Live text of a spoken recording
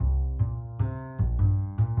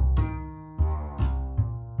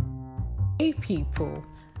Hey people,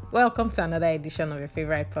 welcome to another edition of your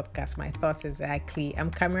favorite podcast, My Thoughts Exactly. I'm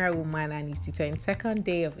Camera Woman and it's the 22nd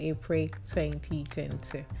day of April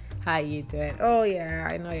 2020. How you doing? Oh yeah,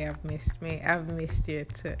 I know you have missed me. I've missed you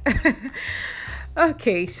too.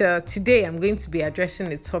 Okay, so today I'm going to be addressing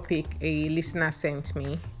the topic a listener sent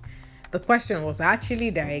me. The question was actually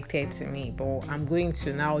directed to me, but I'm going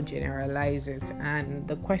to now generalize it. And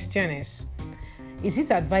the question is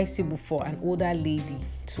it advisable for an older lady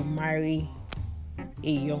to marry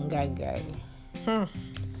a younger guy?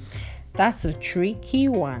 That's a tricky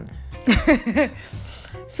one.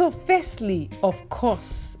 So firstly, of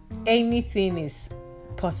course, anything is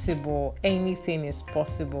possible.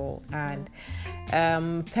 And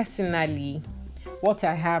personally, what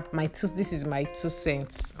I have, this is my 2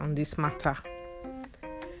 cents on this matter.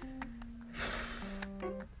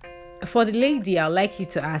 For the lady, I'd like you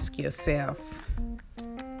to ask yourself,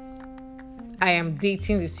 I am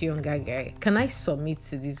dating this younger guy. Can I submit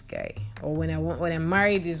to this guy? Or when I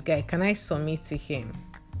marry this guy, can I submit to him?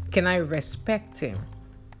 Can I respect him?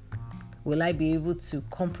 Will I be able to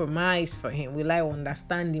compromise for him? Will I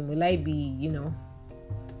understand him? Will I be,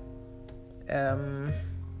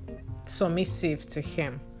 submissive to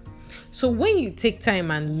him? So when you take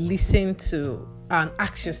time and listen to and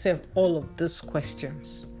ask yourself all of these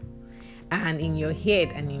questions, and in your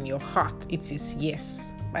head and in your heart, it is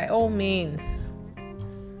yes, by all means.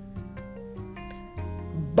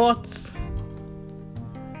 But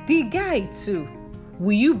the guy too,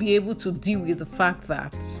 will you be able to deal with the fact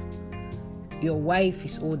that your wife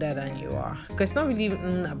is older than you are? Because it's not really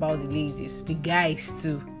about the ladies, the guys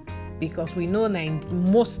too. Because we know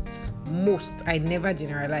most, I never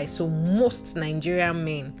generalize, so most Nigerian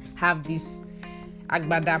men have this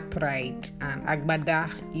agbada pride and agbada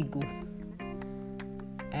ego.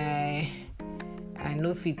 I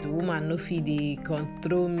know fit woman no fit they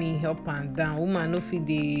control me up and down. Woman no fit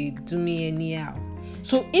they do me anyhow.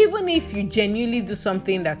 So even if you genuinely do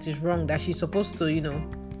something that is wrong, that she's supposed to,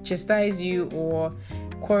 chastise you or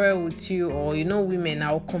quarrel with you, or women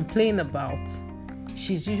I'll complain about,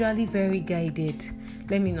 she's usually very guided.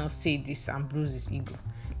 Let me not say this and bruise his ego.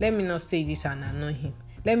 Let me not say this and annoy him.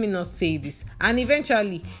 Let me not say this. And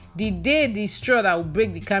eventually, the day the straw that will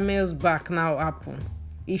break the camel's back now happen,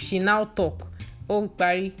 if she now talk, oh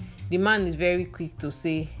Barry, the man is very quick to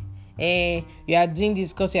say, you are doing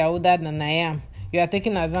this because you are older than I am. You are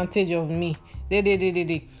taking advantage of me.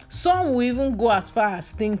 Some will even go as far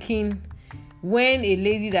as thinking when a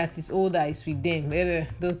lady that is older is with them,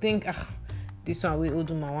 they'll think, this one will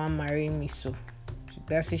old woman want marry me, so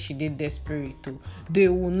that's it, she did desperate too. They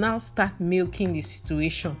will now start milking the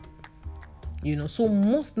situation. So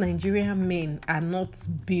most Nigerian men are not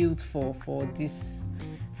built for this.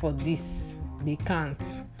 They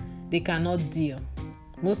cannot deal.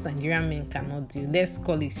 Most Nigerian men cannot deal. Let's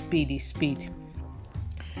call a spade a spade.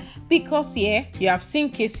 Because you have seen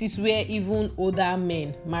cases where even older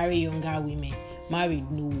men marry younger women. Married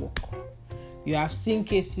no work. You have seen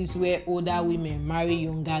cases where older women marry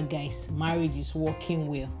younger guys. Marriage is working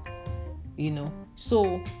well.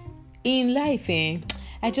 So in life,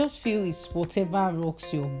 I just feel it's whatever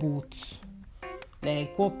rocks your boat.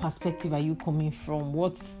 Like, what perspective are you coming from?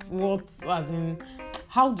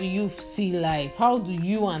 How do you see life? How do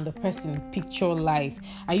you and the person picture life?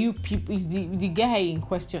 Are you people? Is the guy in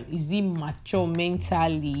question, is he mature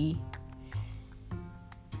mentally?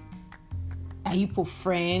 Are you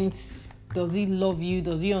friends? Does he love you?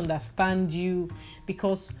 Does he understand you?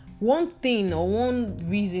 Because one thing or one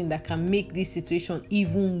reason that can make this situation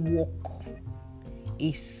even work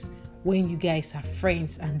is when you guys are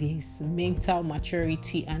friends and there's mental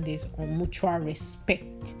maturity and there's mutual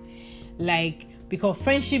respect. Because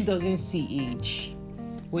friendship doesn't see age.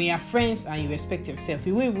 When you're friends and you respect yourself,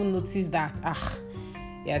 you won't even notice that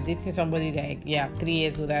you're dating somebody that you're 3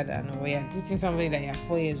 years older than, or you're dating somebody that you're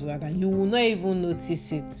 4 years older than. You will not even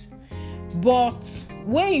notice it. But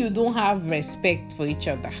when you don't have respect for each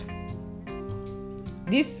other,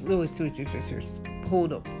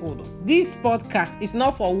 Hold up. This podcast is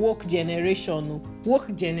not for woke generation.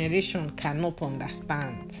 Woke generation cannot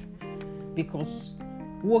understand. Because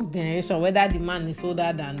woke generation, whether the man is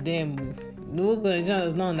older than them, the woke generation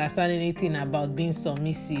does not understand anything about being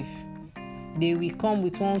submissive. They will come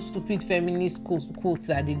with one stupid feminist quote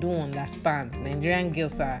that they don't understand.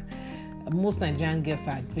 Most Nigerian girls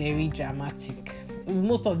are very dramatic.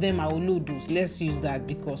 Most of them are oludos. Let's use that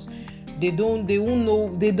because they don't even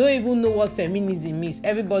know what feminism is.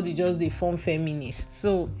 Everybody just they form feminists.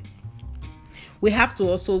 So we have to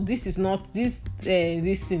also, this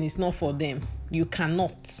thing is not for them. You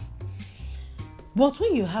cannot. But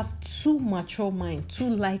when you have two mature minds, two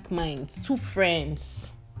like minds, two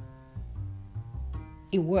friends,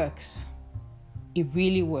 it works. It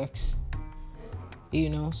really works.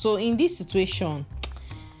 So in this situation,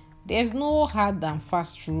 there's no hard and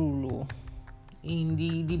fast rule. In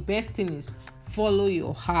the best thing is follow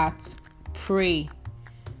your heart, pray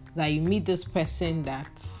that you meet this person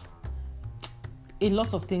that a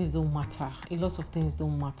lot of things don't matter.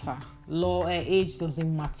 Age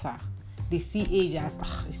doesn't matter. They see age as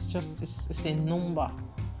it's a number.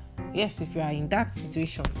 Yes, if you are in that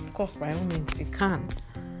situation, of course, by all means you can.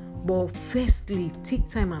 But firstly, take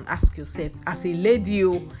time and ask yourself, as a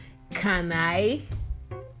lady, can I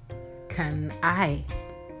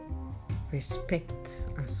respect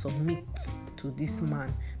and submit to this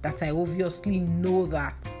man that I obviously know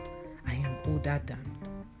that I am older than?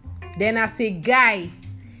 Then as a guy,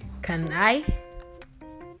 can I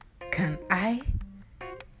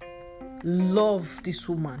love this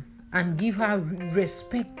woman and give her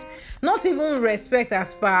respect? Not even respect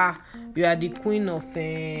as per you are the queen of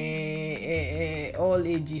all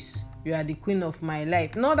ages, you are the queen of my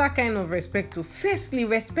life. Not that kind of respect. To firstly,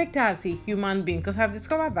 respect her as a human being, because I've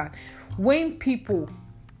discovered that when people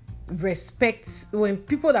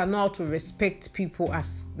that know how to respect people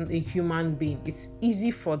as a human being, it's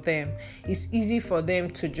easy for them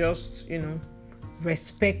to just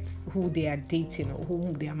respect who they are dating or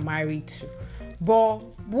whom they are married to. But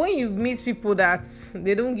when you meet people that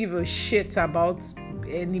they don't give a shit about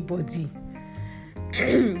anybody,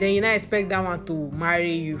 then you not expect that one to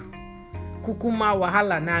marry you. Kukuma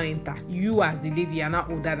wahala now enter. You as the lady are not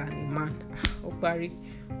older than a man. Okari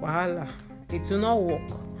wahala. It will not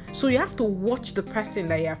work. So you have to watch the person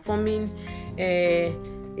that you are forming.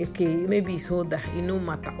 Okay, maybe it's older. It no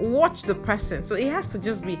matter. Watch the person. So it has to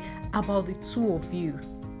just be about the two of you.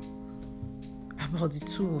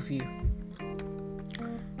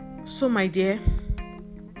 So, my dear,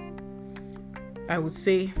 I would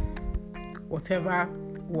say whatever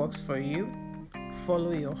works for you,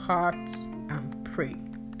 follow your heart and pray.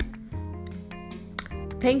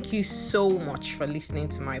 Thank you so much for listening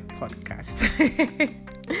to my podcast.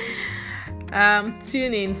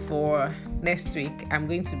 Tune in for next week. I'm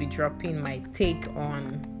going to be dropping my take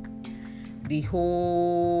on the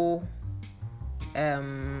whole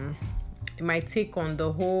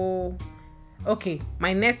okay,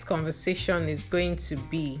 my next conversation is going to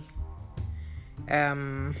be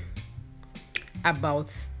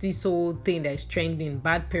about this whole thing that is trending,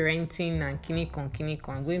 bad parenting and kinikon.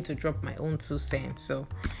 I'm going to drop my own 2 cents. So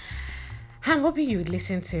I'm hoping you would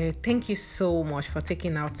listen to it. Thank you so much for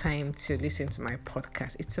taking out time to listen to my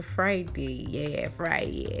podcast. It's a Friday. Yeah,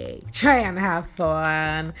 Friday. Try and have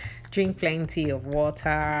fun. Drink plenty of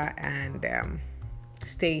water and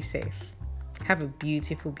stay safe. Have a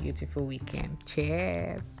beautiful, beautiful weekend.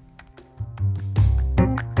 Cheers.